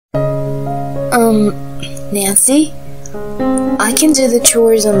Um, Nancy, I can do the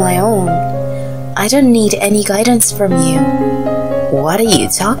chores on my own. I don't need any guidance from you. What are you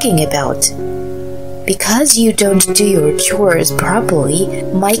talking about? Because you don't do your chores properly,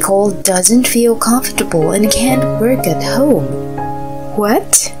 Michael doesn't feel comfortable and can't work at home.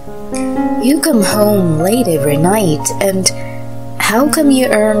 What? You come home late every night, and how come you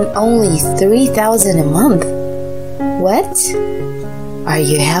earn only $3,000 a month? What? Are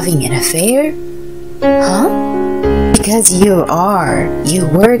you having an affair? Huh? Because you are. You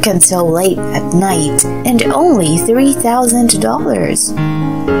work until late at night and only $3,000.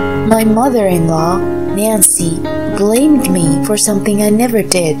 My mother-in-law, Nancy, blamed me for something I never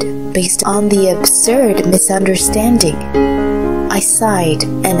did based on the absurd misunderstanding. I sighed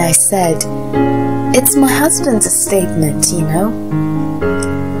and I said, "It's my husband's statement, you know."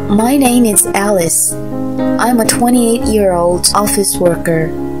 My name is Alice. I'm a 28-year-old office worker.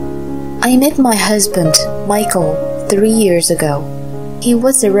 I met my husband, Michael, 3 years ago. He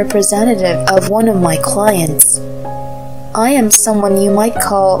was a representative of one of my clients. I am someone you might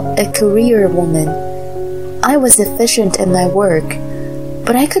call a career woman. I was efficient in my work,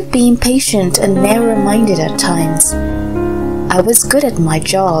 but I could be impatient and narrow-minded at times. I was good at my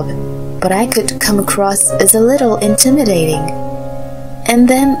job, but I could come across as a little intimidating. And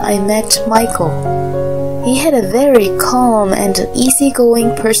then I met Michael. He had a very calm and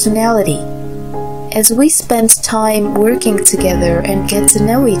easygoing personality. As we spent time working together and get to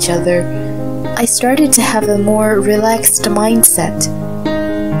know each other, I started to have a more relaxed mindset.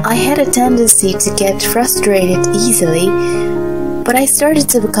 I had a tendency to get frustrated easily, but I started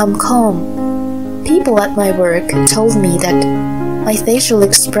to become calm. People at my work told me that my facial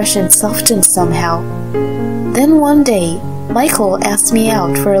expression softened somehow. Then one day, Michael asked me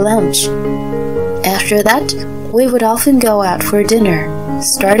out for lunch. After that, we would often go out for dinner,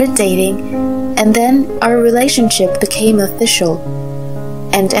 started dating, and then our relationship became official.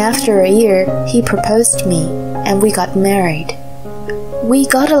 And after a year, he proposed me, and we got married. We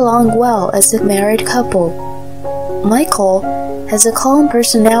got along well as a married couple. Michael has a calm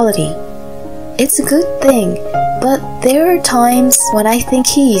personality. It's a good thing, but there are times when I think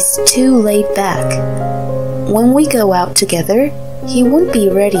he's too laid back. When we go out together, he won't be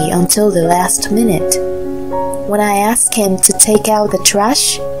ready until the last minute. When I ask him to take out the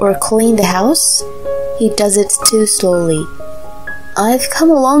trash or clean the house, he does it too slowly. I've come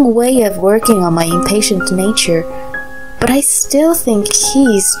a long way of working on my impatient nature, but I still think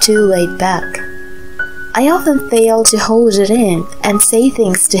he's too laid back. I often fail to hold it in and say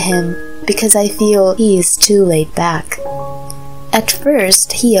things to him because I feel he is too laid back. At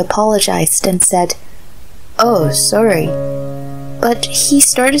first, he apologized and said, "Oh, sorry." But he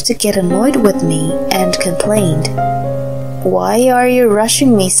started to get annoyed with me and complained, "Why are you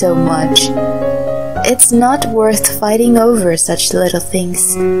rushing me so much? It's not worth fighting over such little things."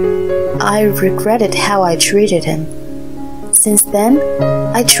 I regretted how I treated him. Since then,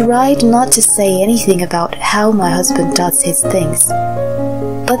 I tried not to say anything about how my husband does his things.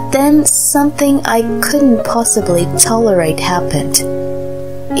 But then something I couldn't possibly tolerate happened.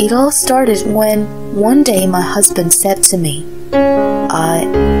 It all started when one day my husband said to me,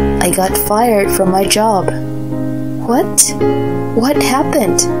 I got fired from my job." "What? What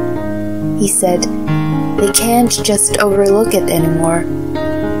happened?" He said, "They can't just overlook it anymore."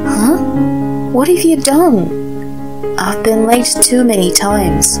 "Huh? What have you done?" "I've been late too many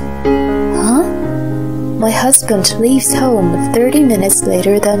times." "Huh?" My husband leaves home 30 minutes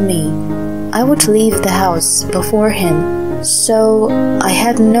later than me. I would leave the house before him, so I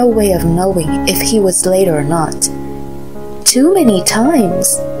had no way of knowing if he was late or not. "Too many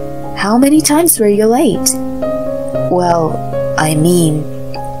times? How many times were you late?" "Well,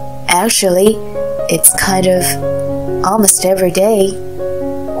 actually, it's kind of almost every day."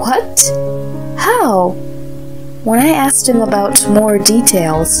 "What? How?" When I asked him about more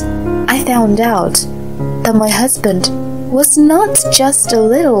details, I found out that my husband was not just a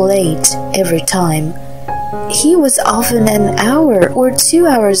little late every time. He was often an hour or 2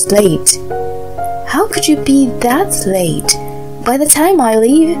 hours late. "How could you be that late? By the time I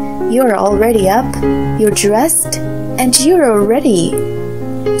leave, you're already up, you're dressed, and you're ready.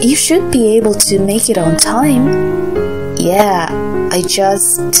 You should be able to make it on time." "Yeah,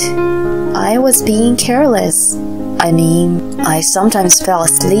 I was being careless. I sometimes fell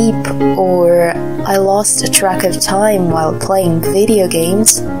asleep, or I lost track of time while playing video games,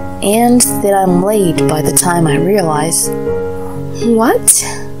 and then I'm late by the time I realize." "What?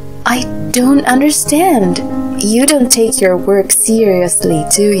 I don't understand. You don't take your work seriously,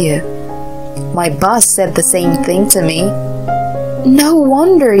 do you?" My boss said the same thing to me. No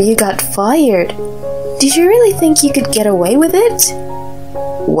wonder you got fired. Did you really think you could get away with it?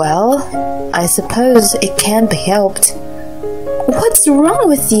 Well, I suppose it can't be helped. What's wrong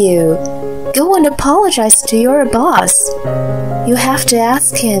with you? Go and apologize to your boss. You have to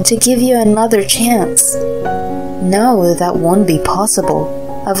ask him to give you another chance. No, that won't be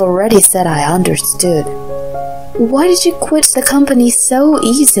possible. I've already said I understood. Why did you quit the company so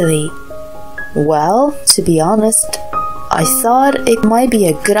easily? Well, to be honest, I thought it might be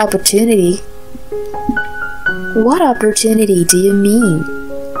a good opportunity. What opportunity do you mean?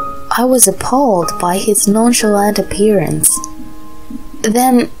 I was appalled by his nonchalant appearance.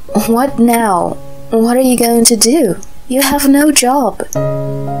 Then, what now? What are you going to do? You have no job.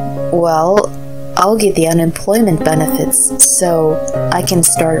 Well, I'll get the unemployment benefits, so I can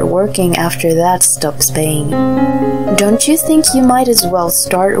start working after that stops paying. Don't you think you might as well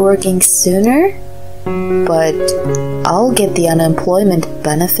start working sooner? But I'll get the unemployment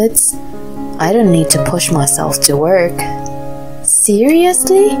benefits. I don't need to push myself to work.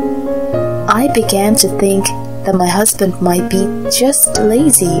 Seriously? I began to think that my husband might be just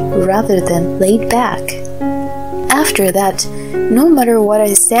lazy rather than laid back. After that, no matter what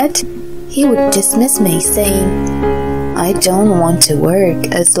I said, he would dismiss me, saying, I don't want to work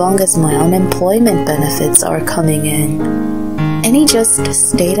as long as my unemployment benefits are coming in. And he just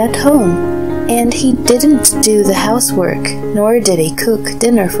stayed at home, and he didn't do the housework, nor did he cook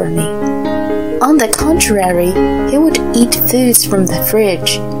dinner for me. On the contrary, he would eat foods from the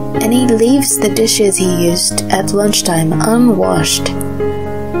fridge, and he leaves the dishes he used at lunchtime unwashed.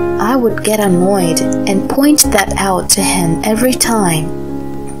 I would get annoyed and point that out to him every time.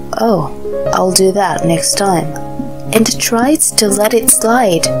 Oh, I'll do that next time, and tries to let it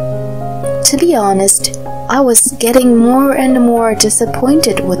slide. To be honest, I was getting more and more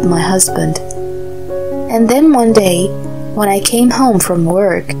disappointed with my husband. And then one day, when I came home from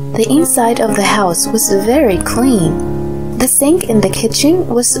work, the inside of the house was very clean. The sink in the kitchen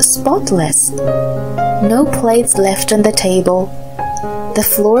was spotless. No plates left on the table. The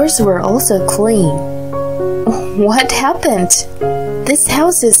floors were also clean. What happened? This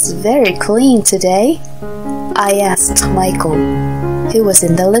house is very clean today, I asked Michael, who was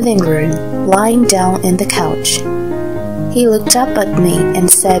in the living room, lying down in the couch. He looked up at me and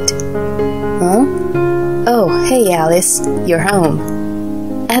said, Huh? Oh, hey Alice, you're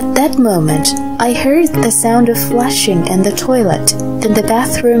home. At that moment, I heard the sound of flashing in the toilet, then the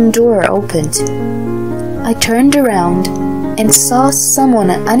bathroom door opened. I turned around and saw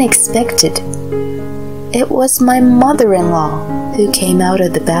someone unexpected. It was my mother-in-law who came out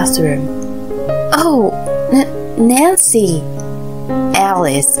of the bathroom. Oh, Nancy!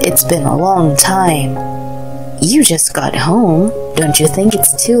 Alice, it's been a long time. You just got home. Don't you think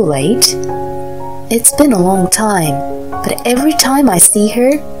it's too late? It's been a long time, but every time I see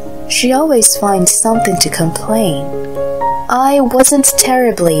her, she always finds something to complain. I wasn't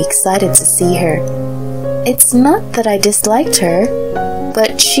terribly excited to see her. It's not that I disliked her,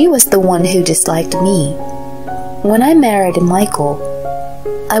 but she was the one who disliked me. When I married Michael,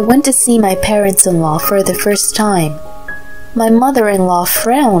 I went to see my parents-in-law for the first time. My mother-in-law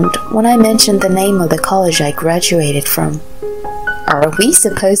frowned when I mentioned the name of the college I graduated from. Are we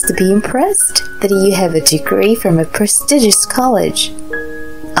supposed to be impressed that you have a degree from a prestigious college?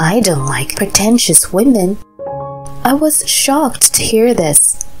 I don't like pretentious women. I was shocked to hear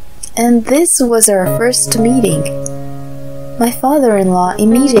this, and this was our first meeting. My father-in-law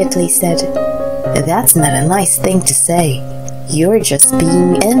immediately said, That's not a nice thing to say. You're just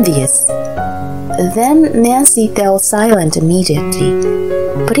being envious. Then Nancy fell silent immediately,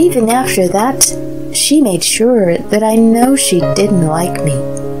 but even after that, she made sure that I know she didn't like me.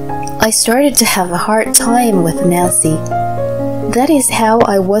 I started to have a hard time with Nancy. That is how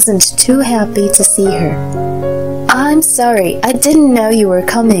I wasn't too happy to see her. I'm sorry, I didn't know you were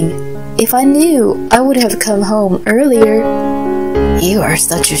coming. If I knew, I would have come home earlier. You are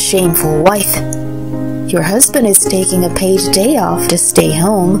such a shameful wife. Your husband is taking a paid day off to stay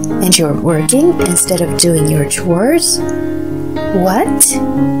home, and you're working instead of doing your chores? What?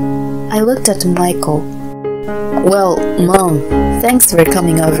 I looked at Michael. Well, Mom, thanks for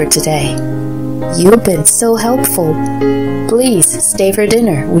coming over today. You've been so helpful. Please stay for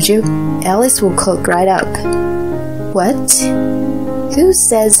dinner, would you? Alice will cook right up. What? Who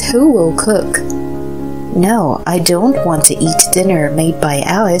says who will cook? No, I don't want to eat dinner made by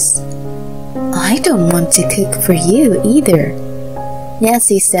Alice. I don't want to cook for you either,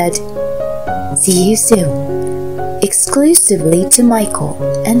 Nancy said. See you soon, exclusively to Michael,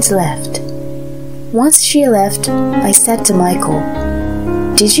 and left. Once she left, I said to Michael,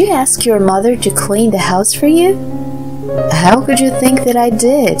 Did you ask your mother to clean the house for you? How could you think that I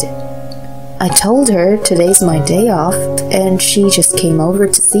did? I told her today's my day off, and she just came over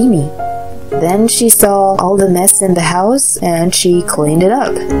to see me. Then she saw all the mess in the house, and she cleaned it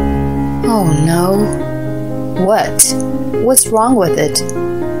up. Oh no. What? What's wrong with it?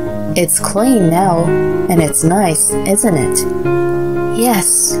 It's clean now, and it's nice, isn't it?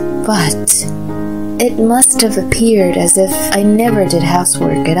 Yes, but it must have appeared as if I never did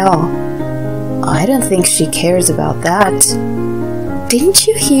housework at all. I don't think she cares about that. Didn't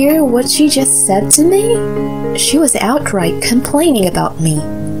you hear what she just said to me? She was outright complaining about me.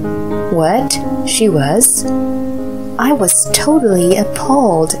 What? She was? I was totally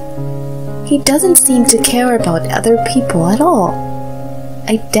appalled. He doesn't seem to care about other people at all.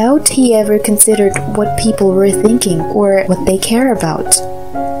 I doubt he ever considered what people were thinking or what they care about.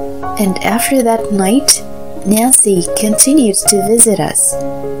 And after that night, Nancy continued to visit us.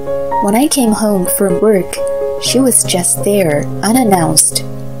 When I came home from work, she was just there, unannounced.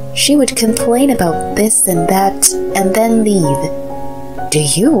 She would complain about this and that, and then leave. Do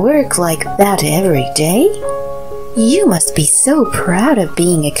you work like that every day? You must be so proud of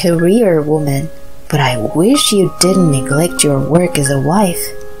being a career woman, but I wish you didn't neglect your work as a wife.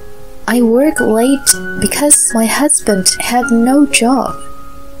 I work late because my husband had no job.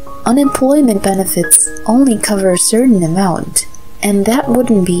 Unemployment benefits only cover a certain amount, and that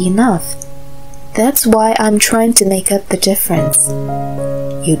wouldn't be enough. That's why I'm trying to make up the difference.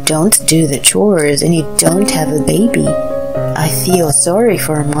 You don't do the chores and you don't have a baby. I feel sorry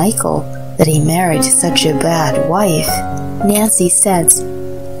for Michael that he married such a bad wife. Nancy says,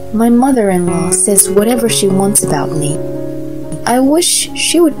 my mother-in-law says whatever she wants about me. I wish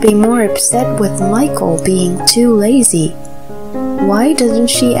she would be more upset with Michael being too lazy. Why doesn't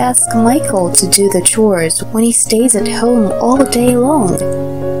she ask Michael to do the chores when he stays at home all day long?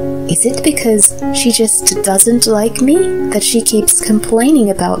 Is it because she just doesn't like me that she keeps complaining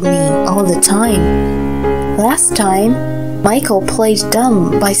about me all the time? Last time, Michael played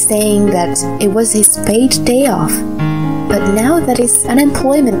dumb by saying that it was his paid day off. But now that his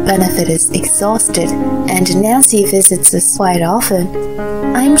unemployment benefit is exhausted and Nancy visits us quite often,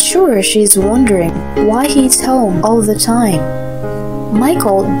 I'm sure she's wondering why he's home all the time.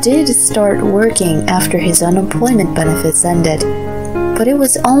 Michael did start working after his unemployment benefits ended, but it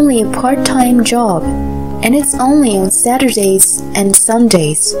was only a part-time job, and it's only on Saturdays and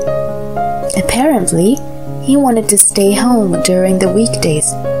Sundays. Apparently, he wanted to stay home during the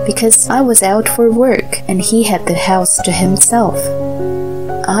weekdays because I was out for work and he had the house to himself.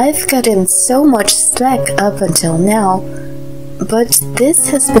 I've gotten so much slack up until now, but this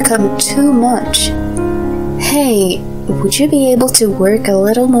has become too much. Hey, would you be able to work a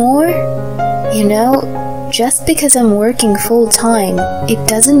little more? You know, just because I'm working full-time, it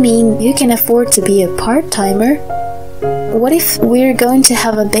doesn't mean you can afford to be a part-timer. What if we're going to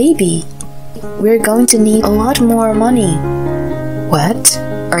have a baby? We're going to need a lot more money. What?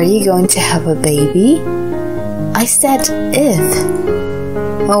 Are you going to have a baby? I said if.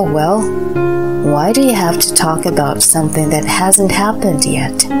 Oh well, why do you have to talk about something that hasn't happened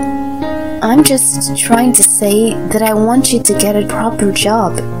yet? I'm just trying to say that I want you to get a proper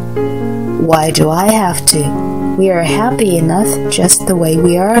job. Why do I have to? We are happy enough just the way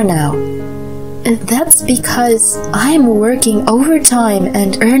we are now. That's because I'm working overtime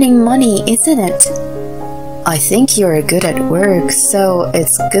and earning money, isn't it? I think you're good at work, so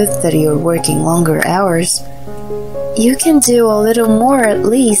it's good that you're working longer hours. You can do a little more at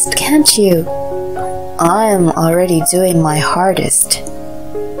least, can't you? I'm already doing my hardest.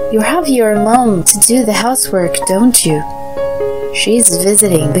 You have your mom to do the housework, don't you? She's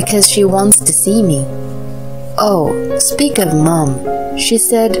visiting because she wants to see me. Oh, speak of Mom, she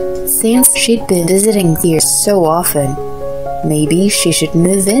said since she'd been visiting here so often, maybe she should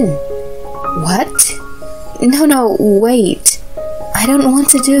move in. What? No, wait. I don't want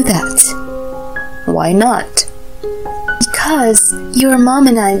to do that. Why not? Because your mom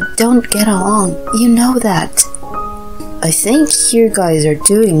and I don't get along, you know that. I think you guys are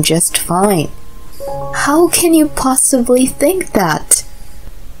doing just fine. How can you possibly think that?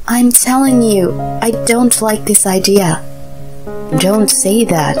 I'm telling you, I don't like this idea. Don't say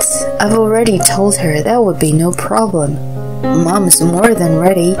that. I've already told her that would be no problem. Mom's more than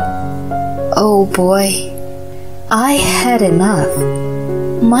ready. Oh boy. I had enough.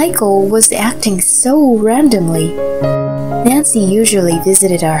 Michael was acting so randomly. Nancy usually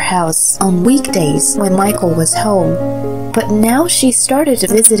visited our house on weekdays when Michael was home, but now she started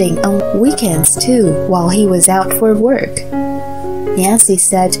visiting on weekends too while he was out for work. Nancy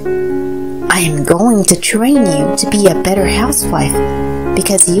said, I am going to train you to be a better housewife.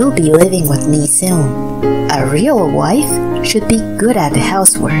 because you'll be living with me soon. A real wife should be good at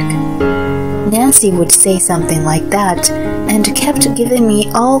housework. Nancy would say something like that and kept giving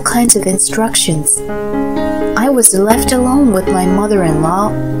me all kinds of instructions. I was left alone with my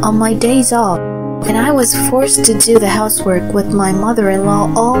mother-in-law on my days off, and I was forced to do the housework with my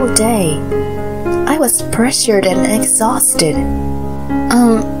mother-in-law all day. I was pressured and exhausted.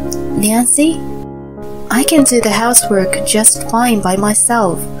 Nancy? I can do the housework just fine by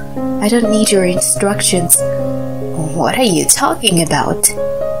myself. I don't need your instructions. What are you talking about?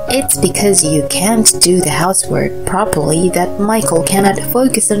 It's because you can't do the housework properly that Michael cannot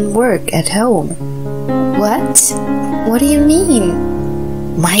focus on work at home. What? What do you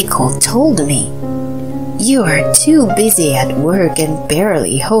mean? Michael told me. You are too busy at work and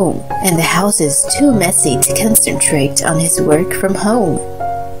barely home, and the house is too messy to concentrate on his work from home.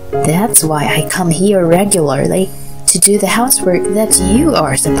 That's why I come here regularly to do the housework that you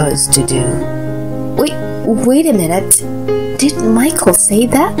are supposed to do. Wait a minute. Did Michael say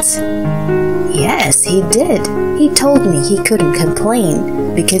that? Yes, he did. He told me he couldn't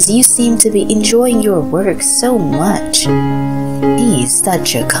complain because you seem to be enjoying your work so much. He's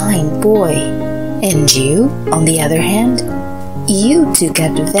such a kind boy. And you, on the other hand, you took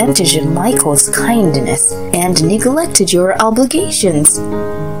advantage of Michael's kindness and neglected your obligations.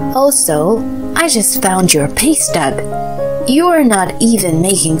 Also, I just found your pay stub. You are not even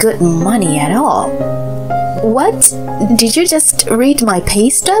making good money at all. What? Did you just read my pay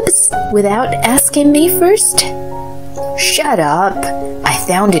stubs without asking me first? Shut up. I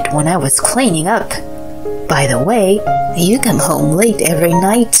found it when I was cleaning up. By the way, you come home late every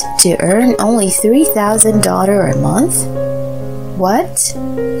night to earn only $3,000 a month? What?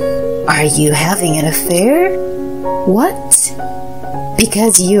 Are you having an affair? What?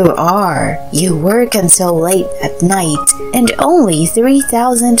 Because you are. You work until late at night and only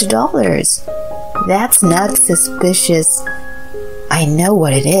 $3,000. That's not suspicious. I know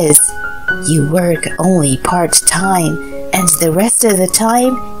what it is. You work only part-time, and the rest of the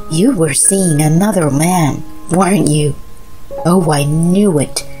time you were seeing another man, weren't you? Oh, I knew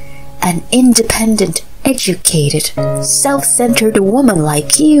it. An independent, educated, self-centered woman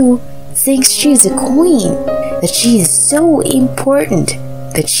like you thinks she's a queen, that she is so important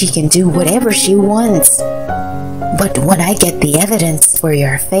that she can do whatever she wants. But when I get the evidence for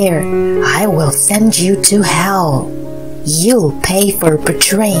your affair, I will send you to hell. You'll pay for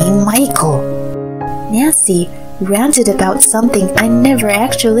betraying Michael. Nancy ranted about something I never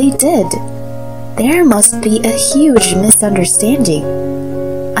actually did. There must be a huge misunderstanding.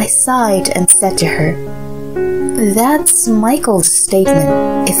 I sighed and said to her, "That's Michael's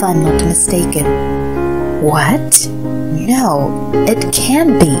statement, if I'm not mistaken." What? No, it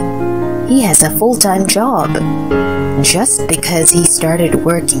can't be. He has a full-time job. Just because he started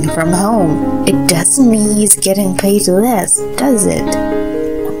working from home, it doesn't mean he's getting paid less, does it?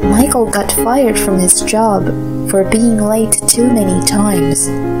 Michael got fired from his job for being late too many times.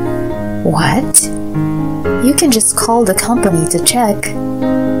 What? You can just call the company to check.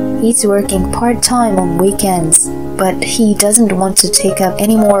 He's working part-time on weekends, but he doesn't want to take up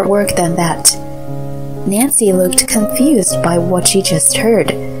any more work than that. Nancy looked confused by what she just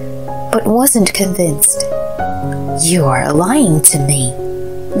heard, but wasn't convinced. You are lying to me.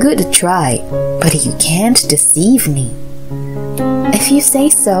 Good try, but you can't deceive me. If you say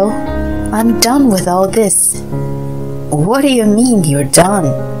so, I'm done with all this. What do you mean you're done?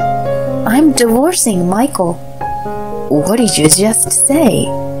 I'm divorcing Michael. What did you just say?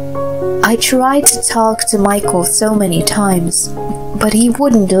 I tried to talk to Michael so many times, but he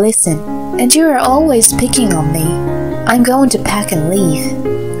wouldn't listen, and you're always picking on me. I'm going to pack and leave.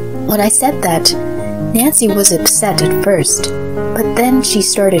 When I said that, Nancy was upset at first, but then she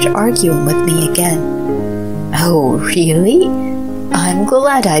started arguing with me again. Oh, really? I'm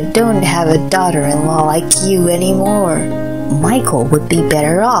glad I don't have a daughter-in-law like you anymore. Michael would be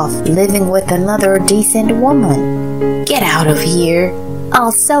better off living with another decent woman. Get out of here.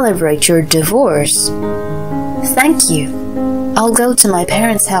 I'll celebrate your divorce. Thank you. I'll go to my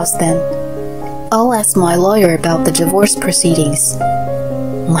parents' house then. I'll ask my lawyer about the divorce proceedings.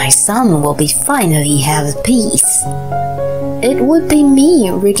 My son will finally have peace. It would be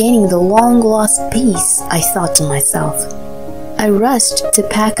me regaining the long-lost peace, I thought to myself. I rushed to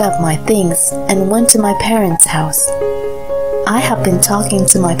pack up my things and went to my parents' house. I have been talking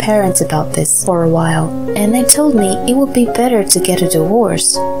to my parents about this for a while, and they told me it would be better to get a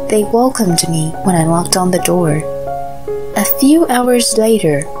divorce. They welcomed me when I knocked on the door. A few hours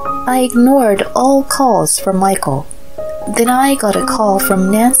later, I ignored all calls from Michael. Then I got a call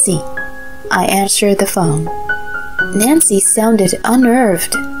from Nancy. I answered the phone. Nancy sounded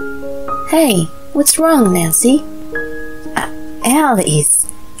unnerved. Hey, what's wrong, Nancy? Alice,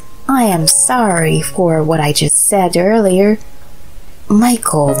 I am sorry for what I just said earlier.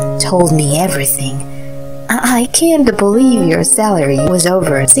 Michael told me everything. I can't believe your salary was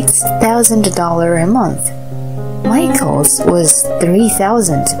over $6,000 a month. Michael's was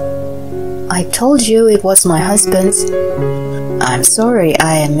 $3,000. I told you it was my husband's. I'm sorry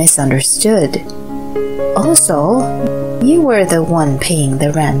I misunderstood. Also, you were the one paying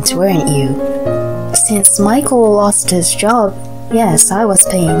the rent, weren't you? Since Michael lost his job, yes, I was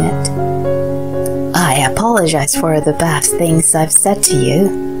paying it. I apologize for the bad things I've said to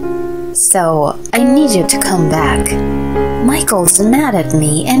you. So, I need you to come back. Michael's mad at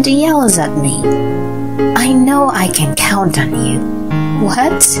me and yells at me. I know I can count on you.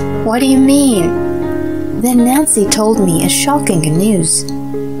 What? What do you mean? Then Nancy told me a shocking news.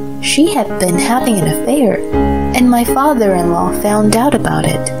 She had been having an affair, and my father-in-law found out about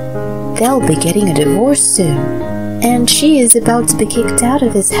it. They'll be getting a divorce soon, and she is about to be kicked out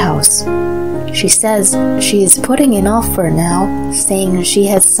of his house. She says she is putting an offer now, saying she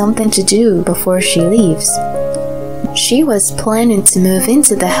has something to do before she leaves. She was planning to move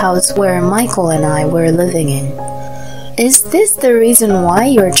into the house where Michael and I were living in. Is this the reason why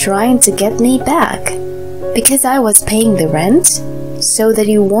you're trying to get me back? Because I was paying the rent? So that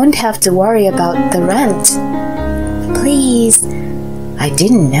you won't have to worry about the rent. Please. I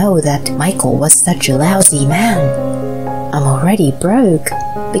didn't know that Michael was such a lousy man. I'm already broke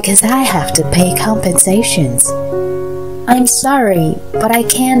because I have to pay compensations. I'm sorry, but I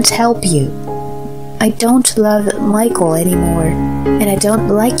can't help you. I don't love Michael anymore, and I don't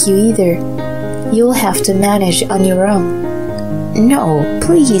like you either. You'll have to manage on your own. No,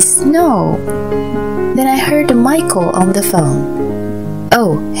 please, no. Then I heard Michael on the phone.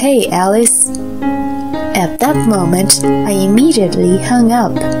 Oh, hey, Alice. At that moment, I immediately hung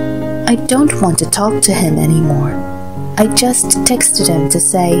up. I don't want to talk to him anymore. I just texted him to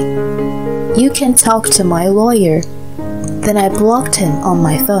say, you can talk to my lawyer. Then I blocked him on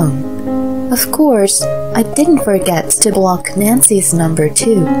my phone. Of course, I didn't forget to block Nancy's number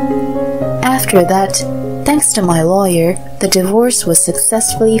too. After that, thanks to my lawyer, the divorce was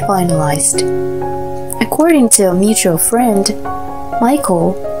successfully finalized. According to a mutual friend,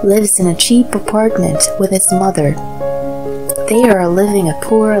 Michael lives in a cheap apartment with his mother. They are living a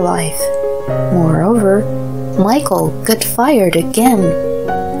poor life. Moreover, Michael got fired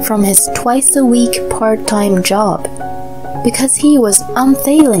again from his twice-a-week part-time job because he was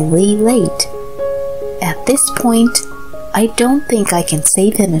unfailingly late. At this point, I don't think I can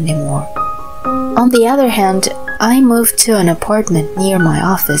save him anymore. On the other hand, I moved to an apartment near my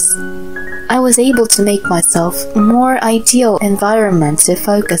office. I was able to make myself a more ideal environment to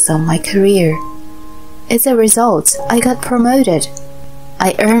focus on my career. As a result, I got promoted.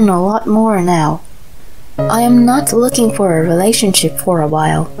 I earn a lot more now. I am not looking for a relationship for a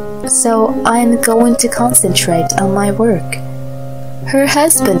while, so I am going to concentrate on my work. Her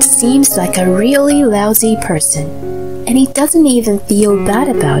husband seems like a really lousy person, and he doesn't even feel bad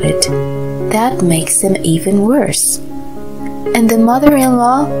about it. That makes him even worse. And the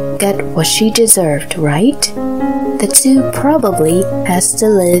mother-in-law got what she deserved, right? The two probably has to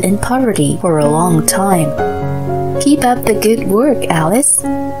live in poverty for a long time. Keep up the good work, Alice.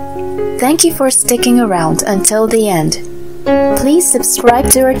 Thank you for sticking around until the end. Please subscribe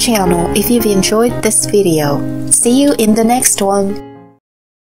to our channel if you've enjoyed this video. See you in the next one.